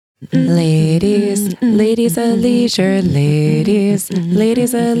Ladies, ladies of leisure, ladies,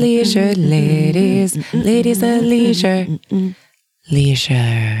 ladies of leisure, ladies, ladies of leisure,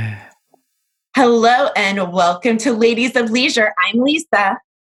 leisure. Hello and welcome to Ladies of Leisure. I'm Lisa.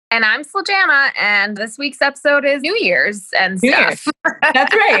 And I'm Sledjana, and this week's episode is New Year's and stuff.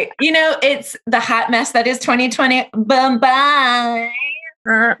 That's right. You know, it's the hot mess that is 2020. Bye-bye.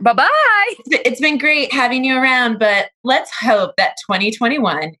 Bye-bye. It's been great having you around, but let's hope that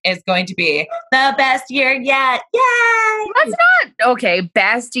 2021 is going to be the best year yet. Yay! Let's not, okay,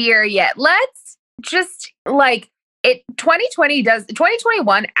 best year yet. Let's just,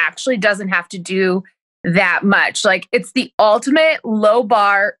 2021 actually doesn't have to do that much. Like, it's the ultimate low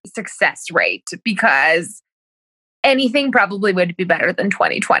bar success rate because anything probably would be better than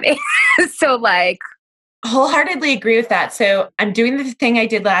 2020. So wholeheartedly agree with that. So I'm doing the thing I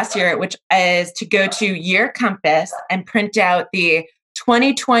did last year, which is to go to Year Compass and print out the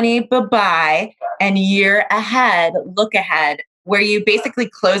 2020 bye-bye and year ahead, look ahead, where you basically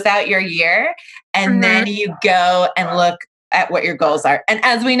close out your year and then you go and look at what your goals are. And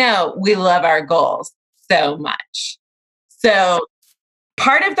as we know, we love our goals so much. So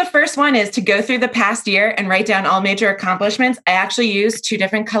part of the first one is to go through the past year and write down all major accomplishments. I actually used 2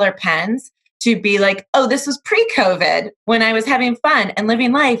 different color pens to be like, oh, this was pre-COVID when I was having fun and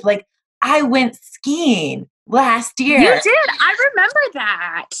living life. Like, I went skiing last year. You did. I remember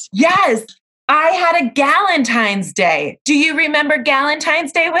that. Yes. I had a Galentine's Day. Do you remember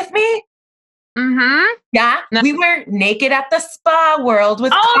Galentine's Day with me? Mm-hmm. Yeah. No. We were naked at the Spa World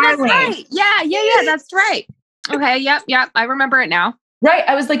with Carly. That's right. Yeah, that's right. Okay, yep. I remember it now. Right.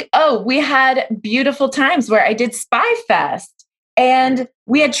 I was like, oh, we had beautiful times where I did Spy Fest. And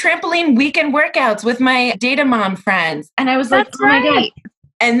we had trampoline weekend workouts with my data mom friends. And I was like, oh my God.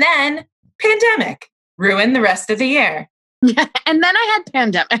 And then pandemic ruined the rest of the year. Yeah. And then I had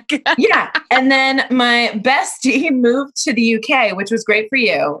pandemic. Yeah. And then my bestie moved to the UK, which was great for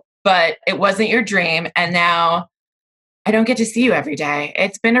you, but it wasn't your dream. And now I don't get to see you every day.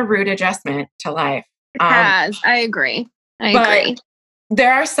 It's been a rude adjustment to life. It has. I agree. I agree.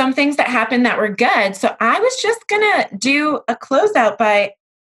 There are some things that happened that were good. So I was just going to do a closeout by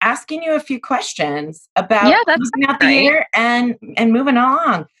asking you a few questions about closing out the year and moving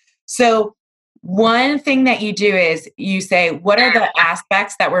along. So one thing that you do is you say, what are the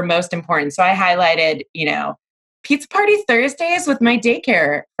aspects that were most important? So I highlighted, pizza party Thursdays with my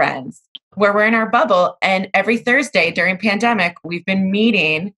daycare friends where we're in our bubble. And every Thursday during pandemic, we've been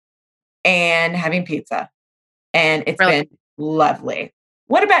meeting and having pizza. And it's been lovely.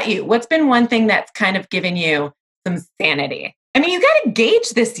 What about you? What's been one thing that's kind of given you some sanity? I mean, you got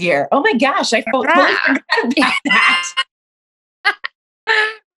engaged this year. Oh my gosh, I totally forgot about that. I'm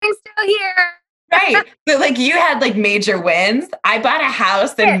still here. Right. So you had major wins. I bought a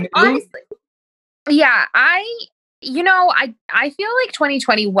house and moved. Honestly. Yeah, I feel like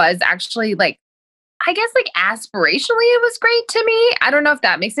 2020 was actually I guess aspirationally it was great to me. I don't know if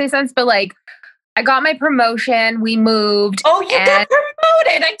that makes any sense, but I got my promotion. We moved. Oh, you got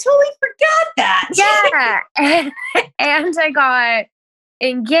promoted. I totally forgot that. Yeah. And I got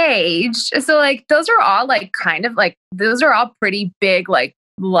engaged. So those are all those are all pretty big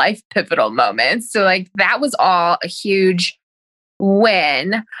life pivotal moments. So that was all a huge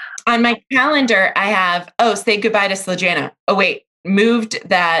win. On my calendar, I have, say goodbye to Sledjana. Oh, wait, moved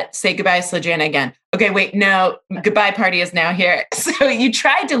that, say goodbye to Sledjana again. Okay, wait, no, goodbye party is now here. So you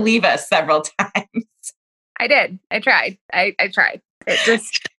tried to leave us several times. I did. I tried. I tried. It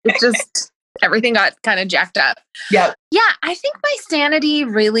just, everything got kind of jacked up. Yep. Yeah, I think my sanity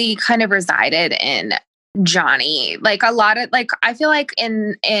really kind of resided in Johnny. A lot of I feel like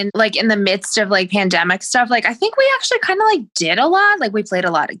in the midst of pandemic stuff, I think we actually kind of did a lot. We played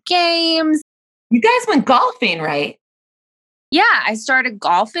a lot of games. You guys went golfing, right? Yeah, I started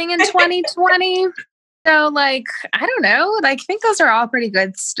golfing in 2020. So I don't know, I think those are all pretty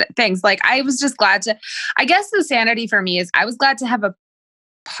good things. I was just glad I guess the sanity for me is I was glad to have a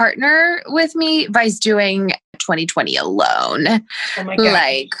partner with me vice doing 2020 alone. Oh my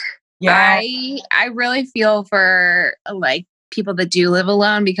God. Yeah. I really feel for people that do live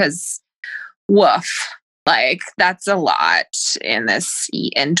alone because woof, that's a lot in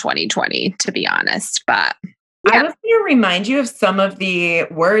 2020, to be honest. But yeah. I was going to remind you of some of the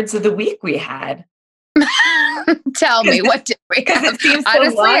words of the week we had. Tell me, what did we have? Because it seems so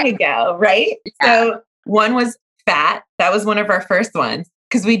long ago, right? Yeah. So one was fat. That was one of our first ones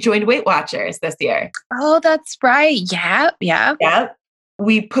because we joined Weight Watchers this year. Oh, that's right. Yeah. Yep.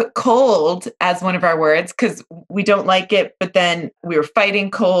 we put cold as one of our words because we don't like it, but then we were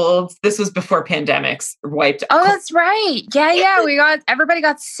fighting colds. This was before pandemics wiped. Oh, that's right. Yeah. Everybody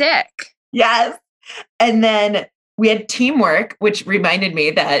got sick. Yes. And then we had teamwork, which reminded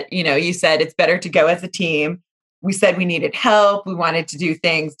me that, you said it's better to go as a team. We said we needed help. We wanted to do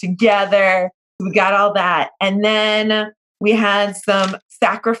things together. We got all that. And then we had some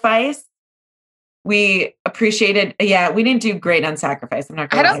sacrifice. We appreciated, we didn't do great on sacrifice. I'm not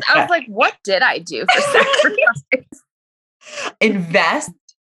going to lie. I was like, what did I do for sacrifice? Invest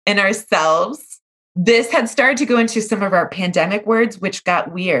in ourselves. This had started to go into some of our pandemic words, which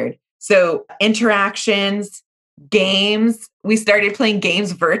got weird. So interactions, games. We started playing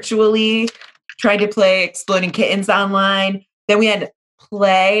games virtually, tried to play Exploding Kittens online. Then we had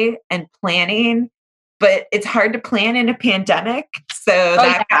play and planning, but it's hard to plan in a pandemic. So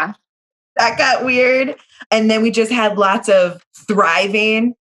that got weird. And then we just had lots of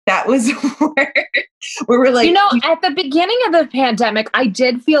thriving. That was where we're like, at the beginning of the pandemic, I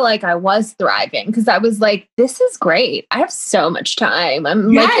did feel like I was thriving because I was like, this is great. I have so much time.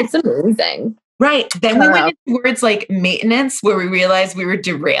 I'm like, it's amazing. Right. Then we went into words like maintenance, where we realized we were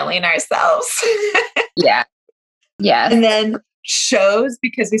derailing ourselves. Yeah. And then shows,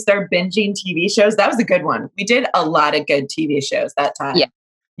 because we started binging TV shows. That was a good one. We did a lot of good TV shows that time.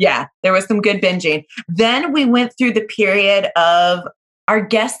 Yeah. There was some good binging. Then we went through the period of our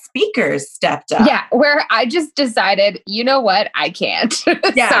guest speakers stepped up. Yeah, where I just decided, you know what? I can't.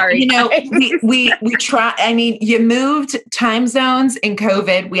 Yeah, sorry. we try. I mean, you moved time zones in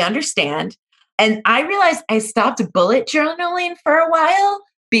COVID. We understand. And I realized I stopped bullet journaling for a while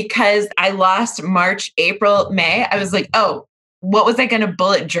because I lost March, April, May. I was like, oh, what was I going to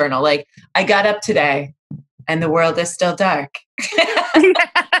bullet journal? Like, I got up today and the world is still dark.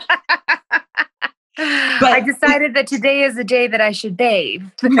 But I decided that today is a day that I should bathe.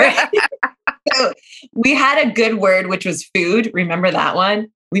 Right? So we had a good word, which was food. Remember that one?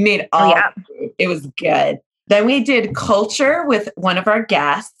 We made all food. It was good. Then we did culture with one of our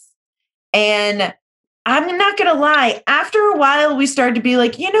guests. And I'm not going to lie, after a while, we started to be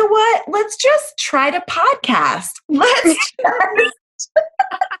like, you know what? Let's just try to podcast.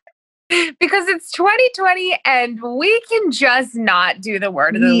 Because it's 2020 and we can just not do the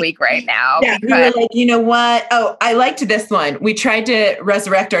word of the week right now. Yeah, we were like, you know what? Oh, I liked this one. We tried to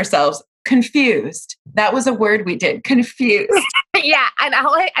resurrect ourselves. Confused. That was a word we did. Confused. Yeah. And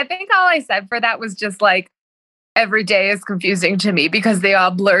I think all I said for that was just like, every day is confusing to me because they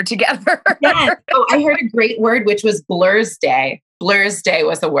all blur together. Yes. Oh, I heard a great word, which was Blur's Day. Blur's Day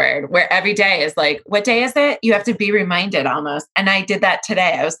was a word where every day is like, what day is it? You have to be reminded almost. And I did that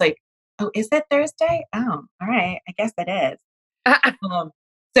today. I was like, oh, is it Thursday? Oh, all right. I guess it is.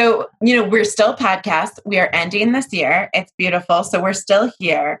 So, we're still podcast. We are ending this year. It's beautiful. So we're still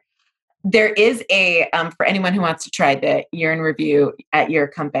here. There is for anyone who wants to try the year in review at Your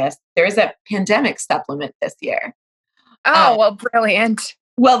Compass, there is a pandemic supplement this year. Oh, well, brilliant.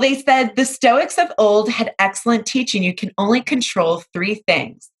 Well, they said the Stoics of old had excellent teaching. You can only control 3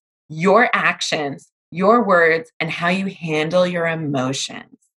 things: your actions, your words, and how you handle your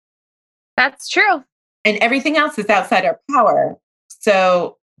emotions. That's true. And everything else is outside our power.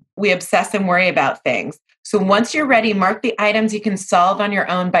 So we obsess and worry about things. So once you're ready, mark the items you can solve on your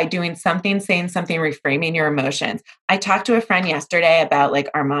own by doing something, saying something, reframing your emotions. I talked to a friend yesterday about like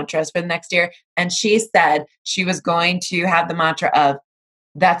our mantras for the next year. And she said she was going to have the mantra of,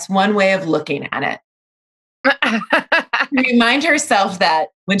 that's one way of looking at it. Remind herself that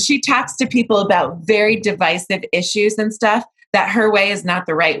when she talks to people about very divisive issues and stuff, that her way is not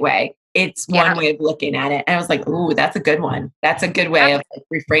the right way. It's one way of looking at it. And I was like, ooh, that's a good one. That's a good way of like,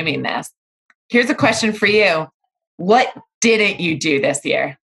 reframing this. Here's a question for you. What didn't you do this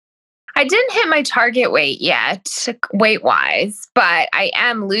year? I didn't hit my target weight yet, weight-wise, but I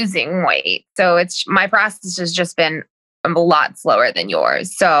am losing weight. So my process has just been a lot slower than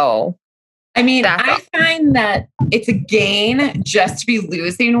yours. So I mean, I find that it's a gain just to be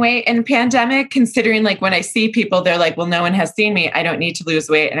losing weight in pandemic, considering like when I see people, they're like, well, no one has seen me. I don't need to lose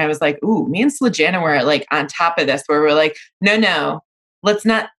weight. And I was like, ooh, me and Slajana were like on top of this, where we're like, no, let's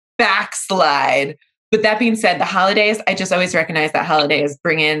not backslide. But that being said, the holidays, I just always recognize that holidays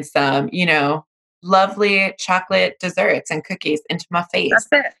bring in some, lovely chocolate desserts and cookies into my face. That's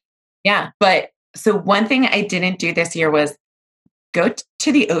it. Yeah. But so one thing I didn't do this year was go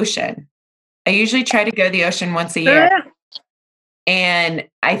to the ocean. I usually try to go to the ocean once a year. And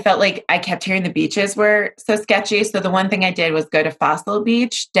I felt like I kept hearing the beaches were so sketchy. So the one thing I did was go to Fossil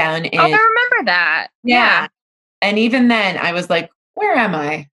Beach down in... Oh, I remember that. Yeah. And even then I was like, where am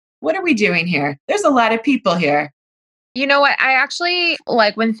I? What are we doing here? There's a lot of people here. You know what? I actually,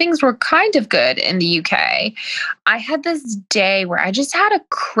 like, when things were kind of good in the UK, I had this day where I just had a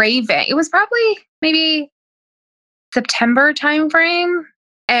craving. It was probably maybe September timeframe.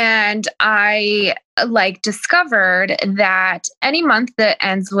 And I like discovered that any month that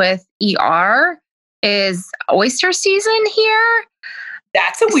ends with ER is oyster season here.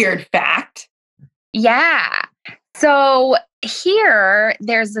 That's a weird fact. Yeah. So here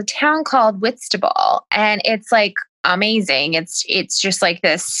there's a town called Whitstable, and it's like amazing. It's just like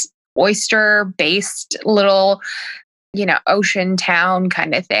this oyster based little, ocean town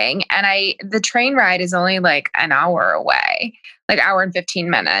kind of thing. And the train ride is only like an hour away, like hour and 15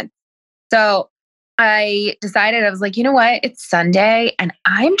 minutes. So I decided, I was like, you know what? It's Sunday and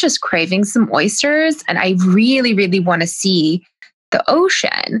I'm just craving some oysters and I really, really want to see the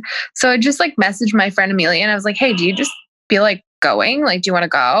ocean. So I just like messaged my friend Amelia and I was like, hey, do you just feel like going? Like, do you want to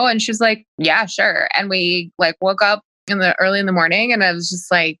go? And she was like, yeah, sure. And we like woke up early in the morning and I was just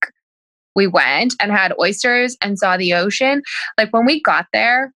like, we went and had oysters and saw the ocean. Like when we got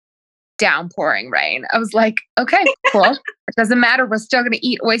there, downpouring rain. I was like, okay, cool. It doesn't matter. We're still going to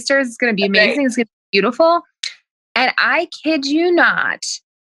eat oysters. It's going to be amazing. Right. It's going to be beautiful. And I kid you not,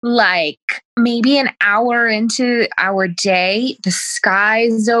 like maybe an hour into our day, the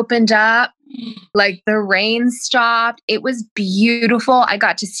skies opened up, like the rain stopped. It was beautiful. I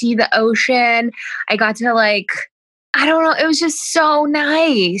got to see the ocean. I got to I don't know. It was just so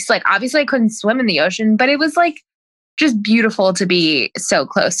nice. Like, obviously I couldn't swim in the ocean, but it was like just beautiful to be so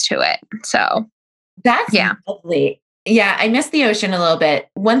close to it. So that's lovely. Yeah. I miss the ocean a little bit.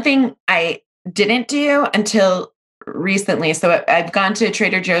 One thing I didn't do until recently. So I've gone to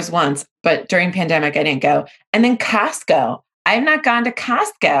Trader Joe's once, but during pandemic, I didn't go. And then Costco. I've not gone to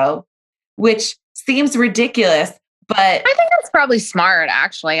Costco, which seems ridiculous, but I think that's probably smart,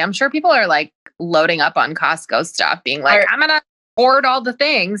 actually. I'm sure people are like loading up on Costco stuff, being like, I'm going to hoard all the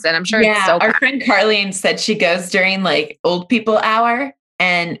things. And I'm sure it's so our friend Carlene said she goes during like old people hour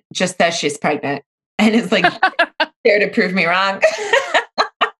and just says she's pregnant and is like there to prove me wrong.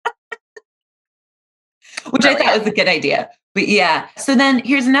 Which I thought was a good idea. But yeah. So then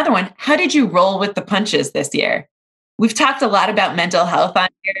here's another one. How did you roll with the punches this year? We've talked a lot about mental health on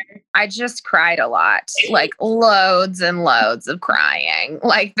here. I just cried a lot, like loads and loads of crying.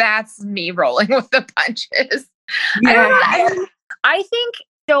 Like that's me rolling with the punches. Yeah. I think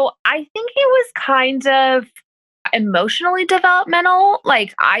it was kind of emotionally developmental.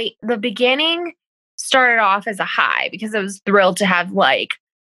 Like the beginning started off as a high because I was thrilled to have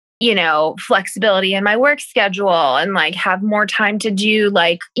flexibility in my work schedule and like have more time to do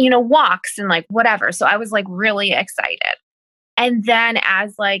walks and like whatever. So I was like really excited. And then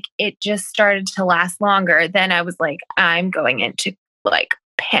as like it just started to last longer, then I was like, I'm going into like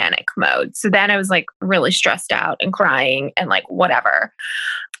panic mode. So then I was like really stressed out and crying and like whatever.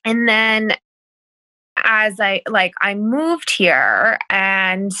 And then as I moved here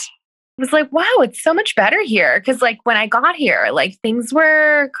and was like, wow, it's so much better here. Cause like when I got here, like things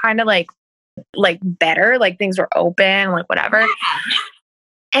were kind of like better, like things were open, like whatever. Yeah.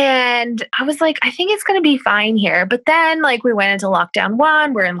 And I was like, I think it's going to be fine here. But then like we went into lockdown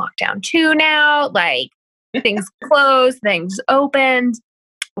 1, we're in lockdown 2 now, like things closed, things opened.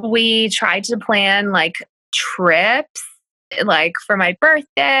 We tried to plan like trips like for my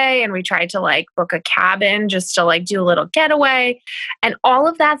birthday and we tried to like book a cabin just to like do a little getaway and all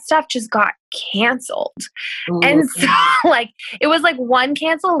of that stuff just got canceled. Ooh. And so like it was like one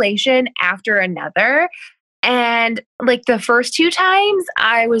cancellation after another. And like the first 2 times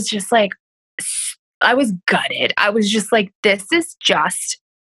I was just like, I was gutted. I was just like, this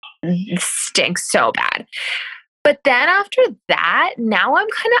stinks so bad. But then after that, now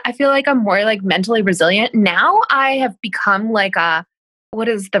I feel like I'm more like mentally resilient. Now I have become like what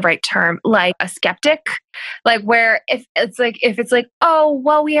is the right term? Like a skeptic, like where if it's like, oh,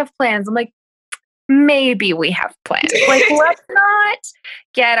 well, we have plans. I'm like, maybe we have plans. Like, let's not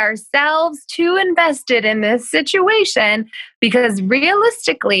get ourselves too invested in this situation because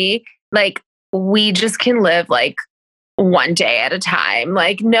realistically, like we just can live like one day at a time,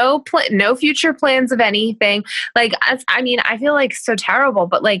 like no future plans of anything. Like, I feel like so terrible,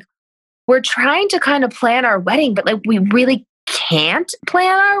 but like we're trying to kind of plan our wedding, but like we really can't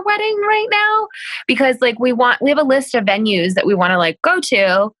plan our wedding right now because like we have a list of venues that we want to like go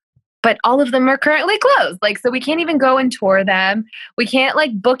to, but all of them are currently closed. Like, so we can't even go and tour them. We can't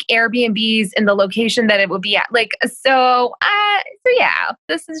like book Airbnbs in the location that it would be at. Like, so yeah,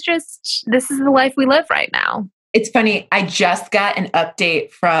 this is the life we live right now. It's funny. I just got an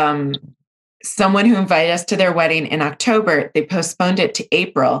update from someone who invited us to their wedding in October. They postponed it to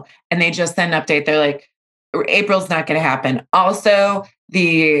April and they just sent an update. They're like, April's not going to happen. Also,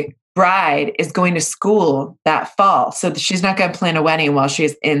 the bride is going to school that fall. So she's not going to plan a wedding while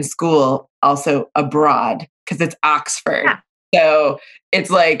she's in school, also abroad, because it's Oxford. Yeah. So it's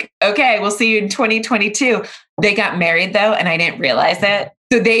like, okay, we'll see you in 2022. They got married though, and I didn't realize it.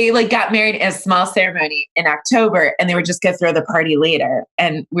 So they like got married in a small ceremony in October, and they were just going to throw the party later.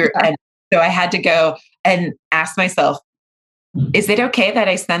 And and so I had to go and ask myself, is it okay that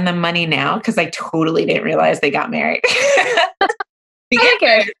I send them money now? Because I totally didn't realize they got married.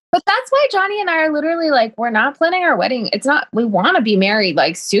 But that's why Johnny and I are literally like, we're not planning our wedding. It's not, we want to be married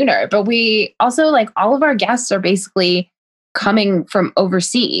like sooner, but we also like all of our guests are basically coming from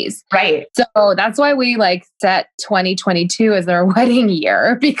overseas. Right. So that's why we like set 2022 as our wedding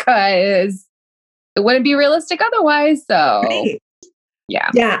year, because it wouldn't be realistic otherwise. So right. Yeah.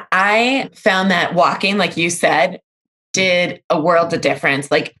 Yeah. I found that walking, like you said, did a world of difference.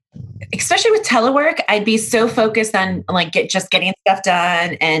 Like, especially with telework, I'd be so focused on like just getting stuff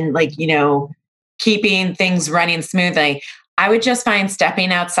done and like, you know, keeping things running smoothly. I would just find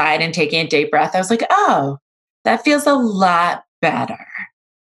stepping outside and taking a deep breath. I was like, oh, that feels a lot better.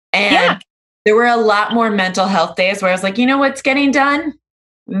 And there were a lot more mental health days where I was like, you know what's getting done?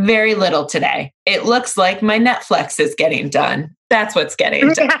 Very little today. It looks like my Netflix is getting done. That's what's getting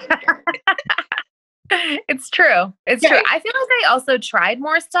done. It's true. It's true. I feel like I also tried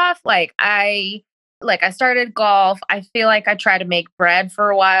more stuff. I started golf. I feel like I tried to make bread for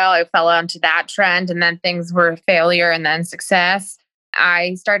a while. I fell onto that trend, and then things were failure and then success.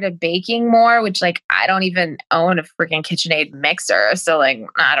 I started baking more, which like I don't even own a freaking KitchenAid mixer. So like,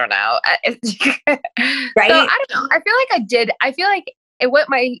 I don't know. Right. So I don't know. I feel like I did. I feel like what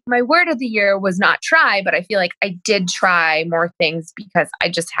my word of the year was not try, but I feel like I did try more things because I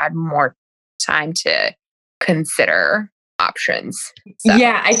just had more time to consider options. So.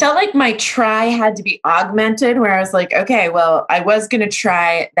 Yeah, I felt like my try had to be augmented, where I was like, okay, well, I was going to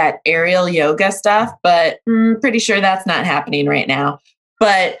try that aerial yoga stuff, but pretty sure that's not happening right now.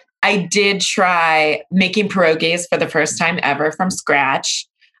 But I did try making pierogies for the first time ever from scratch.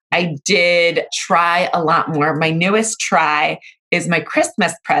 I did try a lot more. My newest try is my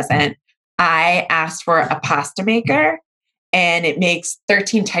Christmas present. I asked for a pasta maker, and it makes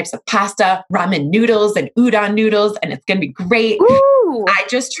 13 types of pasta, ramen noodles and udon noodles, and it's going to be great. Ooh. I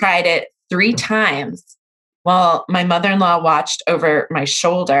just tried it 3 times while my mother-in-law watched over my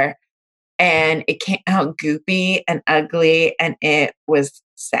shoulder, and it came out goopy and ugly, and it was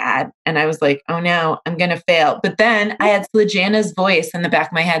sad. And I was like, oh no, I'm going to fail. But then I had Slajana's voice in the back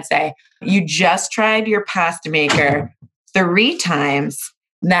of my head say, you just tried your pasta maker 3 times.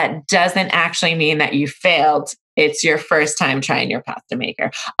 That doesn't actually mean that you failed. It's your first time trying your pasta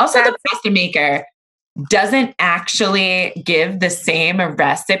maker. Also, the pasta maker doesn't actually give the same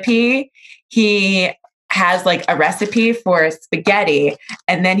recipe. He has like a recipe for spaghetti,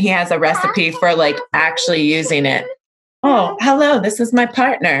 and then he has a recipe for like actually using it. Oh, hello, this is my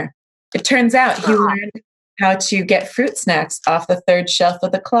partner. It turns out he learned how to get fruit snacks off the 3rd shelf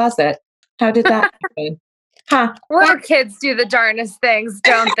of the closet. How did that happen? Huh? Little kids do the darnest things,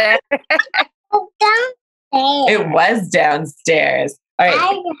 don't they? It was downstairs. All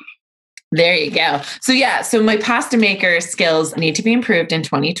right. There you go. So yeah, so my pasta maker skills need to be improved in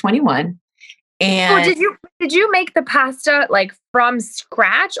 2021. And did you make the pasta like from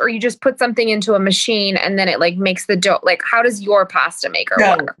scratch, or you just put something into a machine and then it like makes the dough? Like, how does your pasta maker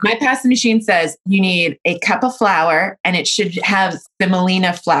work? My pasta machine says you need a cup of flour, and it should have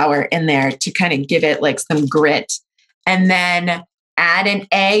semolina flour in there to kind of give it like some grit. And then add an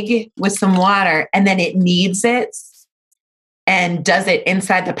egg with some water, and then it kneads it and does it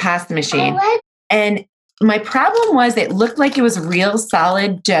inside the pasta machine. And my problem was it looked like it was real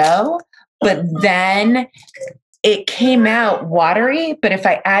solid dough, but then it came out watery. But if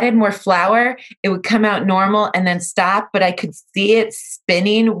I added more flour, it would come out normal and then stop. But I could see it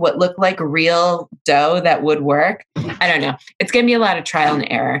spinning what looked like real dough that would work. I don't know. It's going to be a lot of trial and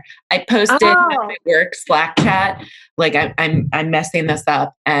error. I posted at my work Slack chat, like I'm messing this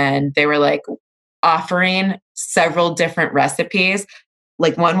up. And they were like offering several different recipes.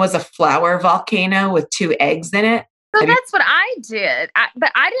 Like one was a flour volcano with 2 eggs in it. So that's what I did.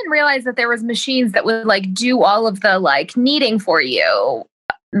 But I didn't realize that there was machines that would like do all of the like kneading for you.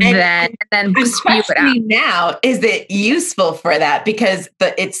 Then spew it out. Now, is it useful for that? Because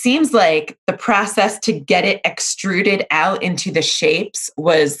it seems like the process to get it extruded out into the shapes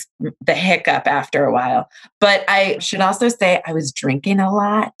was the hiccup after a while. But I should also say I was drinking a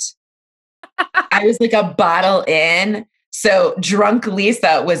lot. I was like a bottle in. So drunk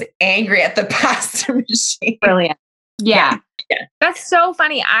Lisa was angry at the pasta machine. Brilliant. Yeah. Yeah. That's so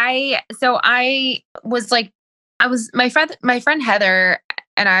funny. My friend Heather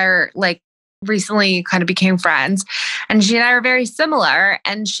and I are like recently kind of became friends, and she and I are very similar,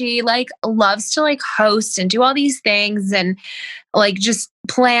 and she like loves to like host and do all these things and like just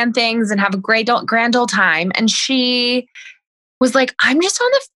plan things and have a grand old time. And she was like, I'm just on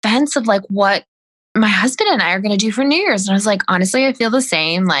the fence of like what my husband and I are going to do for New Year's. And I was like, honestly, I feel the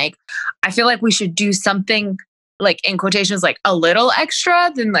same. Like, I feel like we should do something like in quotations, like a little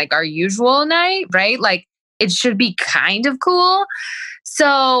extra than like our usual night, right? Like, it should be kind of cool.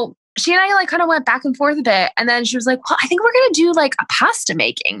 So she and I like kind of went back and forth a bit. And then she was like, well, I think we're going to do like a pasta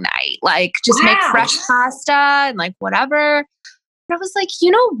making night, like just make fresh pasta and like whatever. And I was like,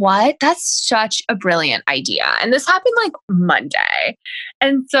 you know what? That's such a brilliant idea. And this happened like Monday.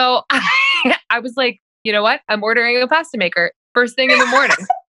 And so I was like, you know what? I'm ordering a pasta maker first thing in the morning.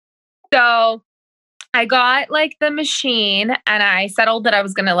 So I got like the machine and I settled that I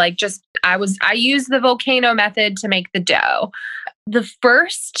was going to like I used the volcano method to make the dough. The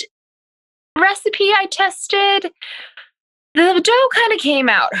first recipe I tested, the dough kind of came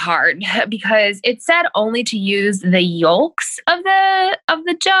out hard because it said only to use the yolks of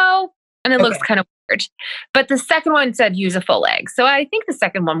the dough, and it looks kind of weird. But the second one said use a full egg. So I think the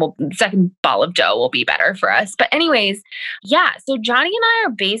second ball of dough will be better for us. But anyways, yeah. So Johnny and I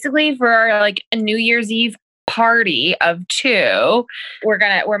are basically for our like a New Year's Eve party of 2.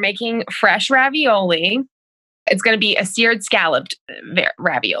 We're making fresh ravioli. It's going to be a seared scalloped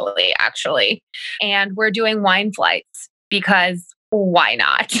ravioli, actually. And we're doing wine flights because why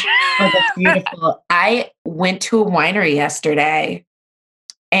not? Oh, that's beautiful. I went to a winery yesterday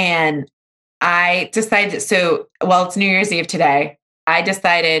and I decided, it's New Year's Eve today. I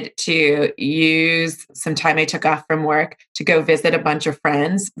decided to use some time I took off from work to go visit a bunch of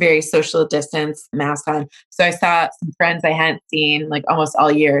friends, very social distance, mask on. So I saw some friends I hadn't seen like almost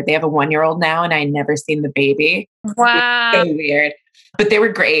all year. They have a 1-year-old now and I never seen the baby. Wow. So weird. But they were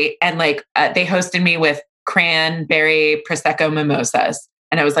great. And like they hosted me with cranberry Prosecco mimosas.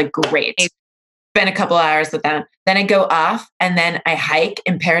 And I was like, great. Spent a couple hours with them. Then I go off and then I hike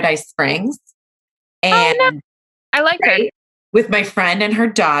in Paradise Springs. And I like her. With my friend and her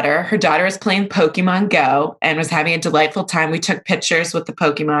daughter. Her daughter was playing Pokemon Go and was having a delightful time. We took pictures with the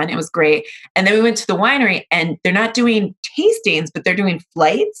Pokemon. It was great. And then we went to the winery and they're not doing tastings, but they're doing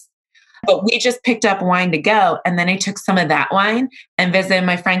flights. But we just picked up wine to go. And then I took some of that wine and visited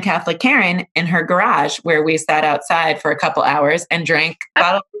my friend Catholic Karen in her garage where we sat outside for a couple hours and drank a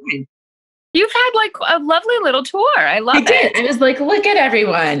bottle of wine. You've had like a lovely little tour. I love it. I was like, look at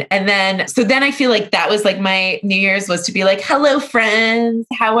everyone. And then I feel like that was like my New Year's was to be like, hello, friends.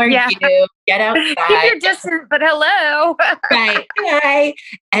 How are you? Get outside. Keep your distance, but hello. Right. Hi.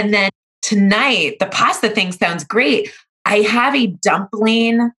 And then tonight, the pasta thing sounds great. I have a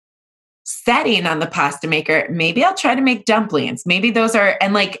dumpling setting on the pasta maker. Maybe I'll try to make dumplings. Maybe those are,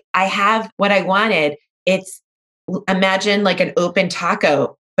 and like I have what I wanted. It's imagine like an open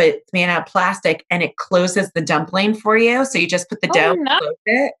taco, but it's made out of plastic and it closes the dumpling for you. So you just put the dough, close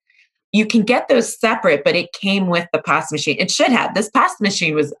it. You can get those separate, but it came with the pasta machine. It should have. This pasta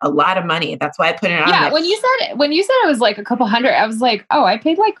machine was a lot of money. That's why I put it on. Yeah, when you said it was like a couple hundred, I was like, oh, I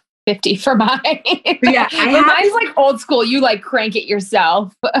paid like 50 for mine. Yeah, mine's like old school. You like crank it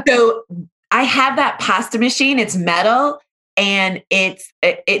yourself. So I have that pasta machine. It's metal. And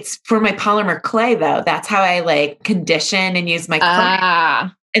it's for my polymer clay though. That's how I like condition and use my clay.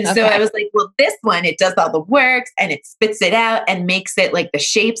 And so I was like, well, this one, it does all the works and it spits it out and makes it like the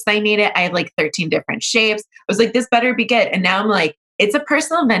shapes I need it. I have like 13 different shapes. I was like, this better be good. And now I'm like, it's a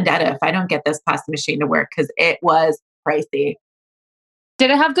personal vendetta if I don't get this pasta machine to work because it was pricey.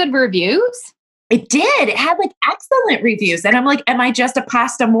 Did it have good reviews? It did. It had like excellent reviews. And I'm like, am I just a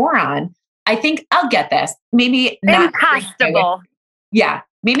pasta moron? I think I'll get this. Maybe not. Impossible. Yeah.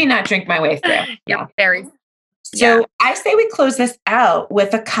 Maybe not drink my way through. Yeah. Very. So I say we close this out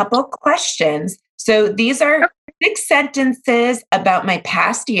with a couple questions. So these are 6 sentences about my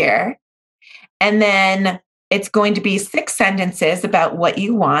past year. And then it's going to be 6 sentences about what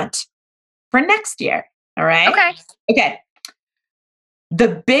you want for next year. All right? Okay.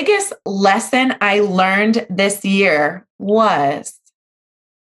 The biggest lesson I learned this year was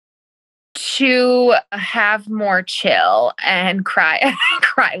to have more chill and cry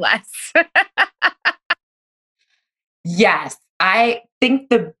less. Yes. I think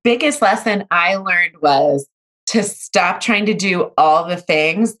the biggest lesson I learned was to stop trying to do all the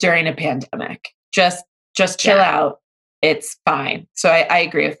things during a pandemic. Just chill out. It's fine. So I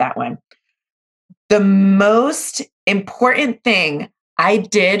agree with that one. The most important thing I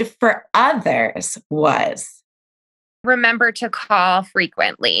did for others was remember to call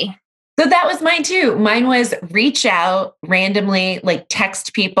frequently. So that was mine too. Mine was reach out randomly, like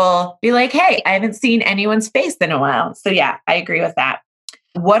text people, be like, hey, I haven't seen anyone's face in a while. So yeah, I agree with that.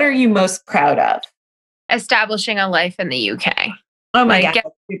 What are you most proud of? Establishing a life in the UK. Oh my God.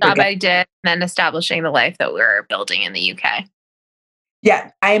 Getting the job I did and then establishing the life that we're building in the UK.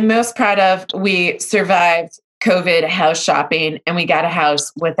 Yeah, I'm most proud of we survived COVID house shopping and we got a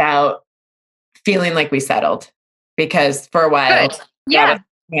house without feeling like we settled. Because for a while, yeah,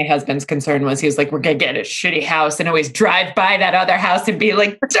 my husband's concern was he was like, we're going to get a shitty house and always drive by that other house and be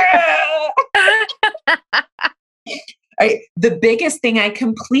like, the biggest thing I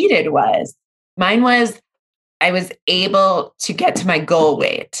completed was I was able to get to my goal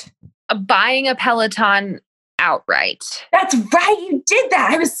weight. Buying a Peloton outright. That's right. You did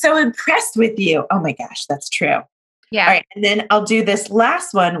that. I was so impressed with you. Oh my gosh, that's true. Yeah. All right. And then I'll do this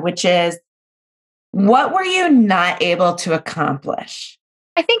last one, which is, what were you not able to accomplish?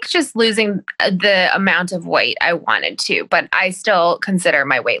 I think just losing the amount of weight I wanted to, but I still consider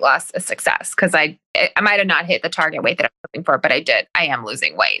my weight loss a success because I might have not hit the target weight that I'm looking for, but I did. I am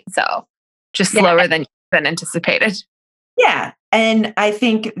losing weight. So just slower than anticipated. Yeah. And I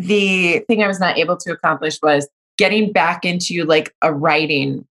think the thing I was not able to accomplish was getting back into like a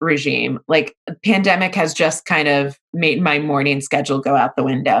writing regime. Like the pandemic has just kind of made my morning schedule go out the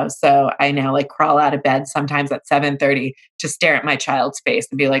window. So I now like crawl out of bed sometimes at 7:30 to stare at my child's face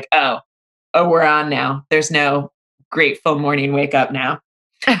and be like, oh, we're on now. There's no grateful morning wake up now.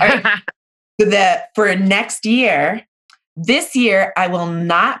 All right. So for next year, this year, I will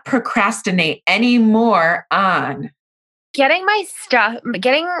not procrastinate anymore on getting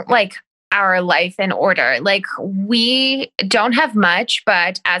like our life in order. Like we don't have much,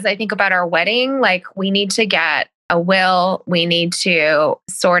 but as I think about our wedding, like we need to get a will. We need to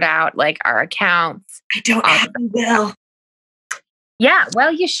sort out like our accounts. I don't have a will. Yeah,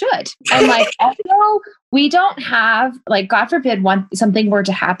 well, you should. And like, also, we don't have like, God forbid, something were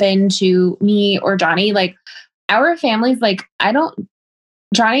to happen to me or Johnny. Like, our family's like,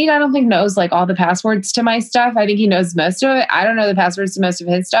 Johnny, I don't think knows like all the passwords to my stuff. I think he knows most of it. I don't know the passwords to most of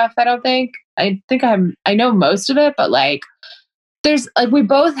his stuff. I don't think. I think I know most of it, but like there's like we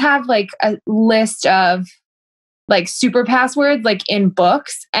both have like a list of like super passwords like in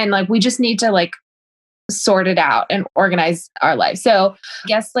books, and like we just need to like sort it out and organize our life. So I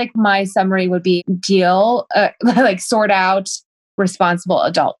guess like my summary would be like sort out responsible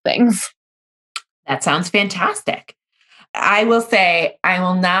adult things. That sounds fantastic. I will say I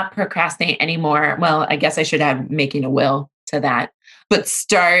will not procrastinate anymore. Well, I guess I should have making a will to that, but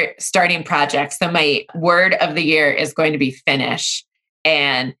starting projects. So my word of the year is going to be finish.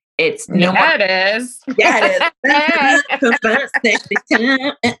 And it's no more. It is. Yeah, it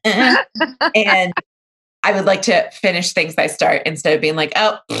is. And I would like to finish things I start instead of being like,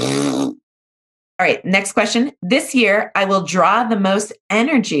 oh, all right. Next question. This year, I will draw the most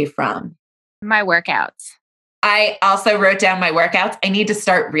energy from my workouts. I also wrote down my workouts. I need to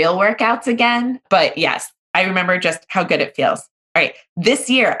start real workouts again. But yes, I remember just how good it feels. All right. This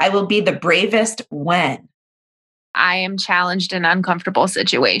year, I will be the bravest when I am challenged in uncomfortable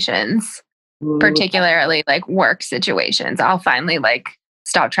situations, particularly like work situations. I'll finally like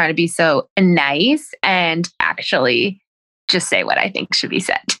stop trying to be so nice and actually just say what I think should be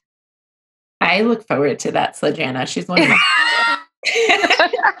said. I look forward to that, Slajana. She's one of my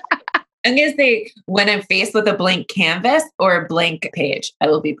I'm going to say when I'm faced with a blank canvas or a blank page, I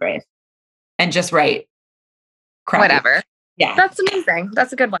will be brave and just write. Whatever. Yeah. That's amazing.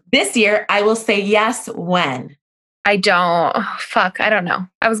 That's a good one. This year, I will say yes when. I don't know.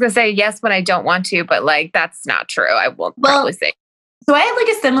 I was going to say yes when I don't want to, but like, that's not true. I will probably say. So I had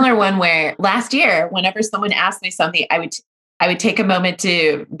like a similar one where last year, whenever someone asked me something, I would take a moment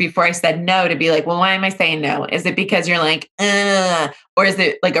before I said no to be like, well, why am I saying no? Is it because you're like, or is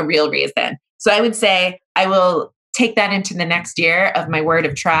it like a real reason? So I would say I will take that into the next year of my word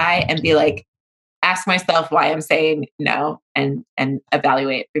of try and be like, ask myself why I'm saying no and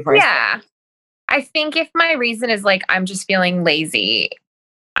evaluate before. Yeah. I think if my reason is like, I'm just feeling lazy,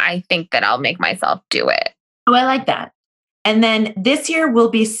 I think that I'll make myself do it. Oh, I like that. And then this year will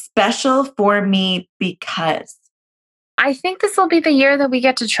be special for me because I think this will be the year that we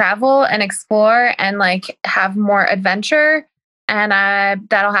get to travel and explore and like have more adventure. And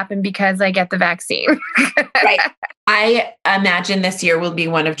that'll happen because I get the vaccine. Right. I imagine this year will be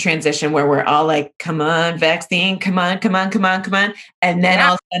one of transition where we're all like, come on, vaccine, come on. And then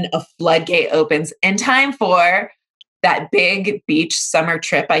all of a sudden a floodgate opens in time for that big beach summer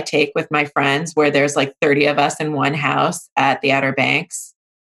trip I take with my friends where there's like 30 of us in one house at the Outer Banks.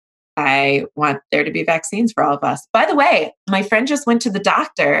 I want there to be vaccines for all of us. By the way, my friend just went to the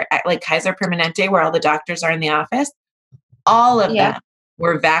doctor at like Kaiser Permanente, where all the doctors are in the office. All of them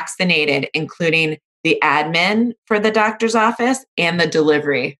were vaccinated, including the admin for the doctor's office and the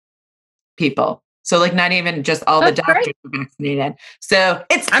delivery people. So like not even just all the doctors were vaccinated. So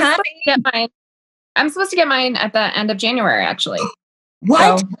it's coming. I'm supposed to get mine at the end of January, actually.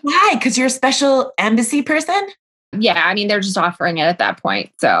 What? So, why? Because you're a special embassy person? Yeah, I mean, they're just offering it at that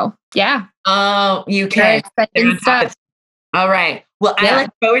point. So yeah. Oh, UK. All right. Well, I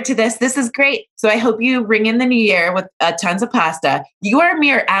look forward to this. This is great. So I hope you ring in the new year with tons of pasta. You are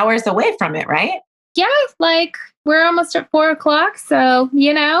mere hours away from it, right? Yeah, like we're almost at 4:00. So,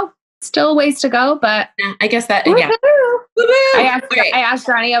 still a ways to go, but I guess that, I asked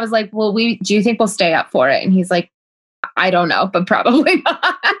Ronnie, I was like, well, do you think we'll stay up for it? And he's like, I don't know, but probably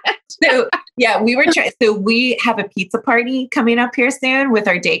not. So yeah, so we have a pizza party coming up here soon with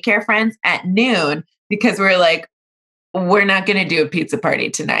our daycare friends at noon, because we're like, we're not going to do a pizza party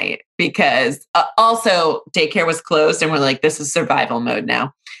tonight because also daycare was closed, and we're like, this is survival mode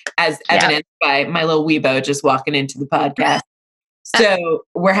now, as evidenced by my little Weebo just walking into the podcast. So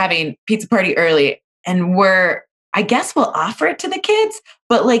we're having pizza party early, and I guess we'll offer it to the kids,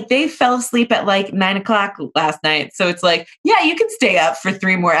 but like they fell asleep at like 9:00 last night. So it's like, yeah, you can stay up for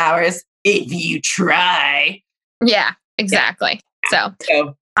 3 more hours if you try. Yeah, exactly. So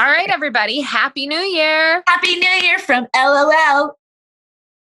all right, everybody. Happy New Year. Happy New Year from LOL.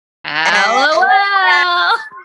 LOL.